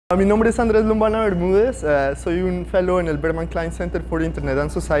Mi nombre es Andres Lombana-Bermudez, soy un fellow en el Berkman Klein Center for Internet and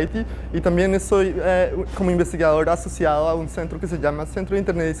Society y también estoy como investigador asociado a un centro que se llama Centro de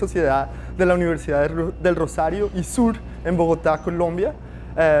Internet y Sociedad de la Universidad del Rosario y Sur en Bogotá, Colombia.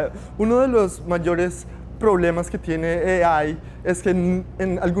 Uno de los mayores problemas que tiene AI es que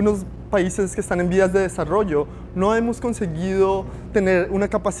en algunos países que están en vías de desarrollo no hemos conseguido tener una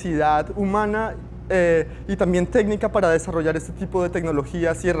capacidad humana y también técnica para desarrollar este tipo de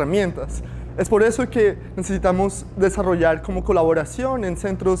tecnologías y herramientas. Es por eso que necesitamos desarrollar como colaboración en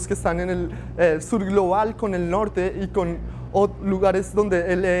centros que están en el sur global con el norte y con lugares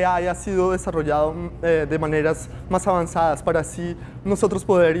donde el AI ha sido desarrollado de maneras más avanzadas para así nosotros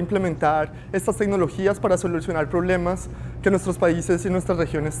poder implementar estas tecnologías para solucionar problemas que nuestros países y nuestras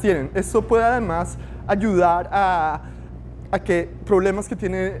regiones tienen. Esto puede además ayudar a que problemas que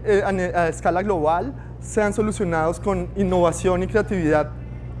tienen a escala global sean solucionados con innovación y creatividad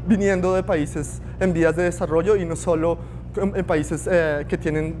viniendo de países en vías de desarrollo y no solo en países que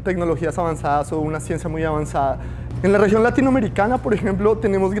tienen tecnologías avanzadas o una ciencia muy avanzada. En la región latinoamericana, por ejemplo,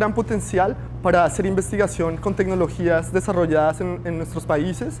 tenemos gran potencial para hacer investigación con tecnologías desarrolladas en nuestros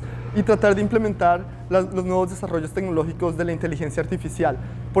países y tratar de implementar los nuevos desarrollos tecnológicos de la inteligencia artificial.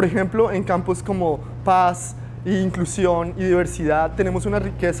 Por ejemplo, en campos como paz, inclusión y diversidad tenemos una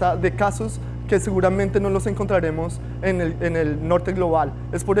riqueza de casos que seguramente no los encontraremos en el norte global.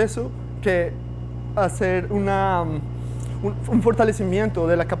 Es por eso que hacer un fortalecimiento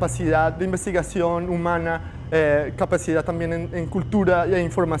de la capacidad de investigación humana, capacidad también en cultura e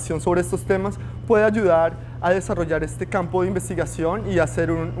información sobre estos temas, puede ayudar a desarrollar este campo de investigación y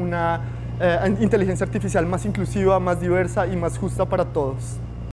hacer una inteligencia artificial más inclusiva, más diversa y más justa para todos.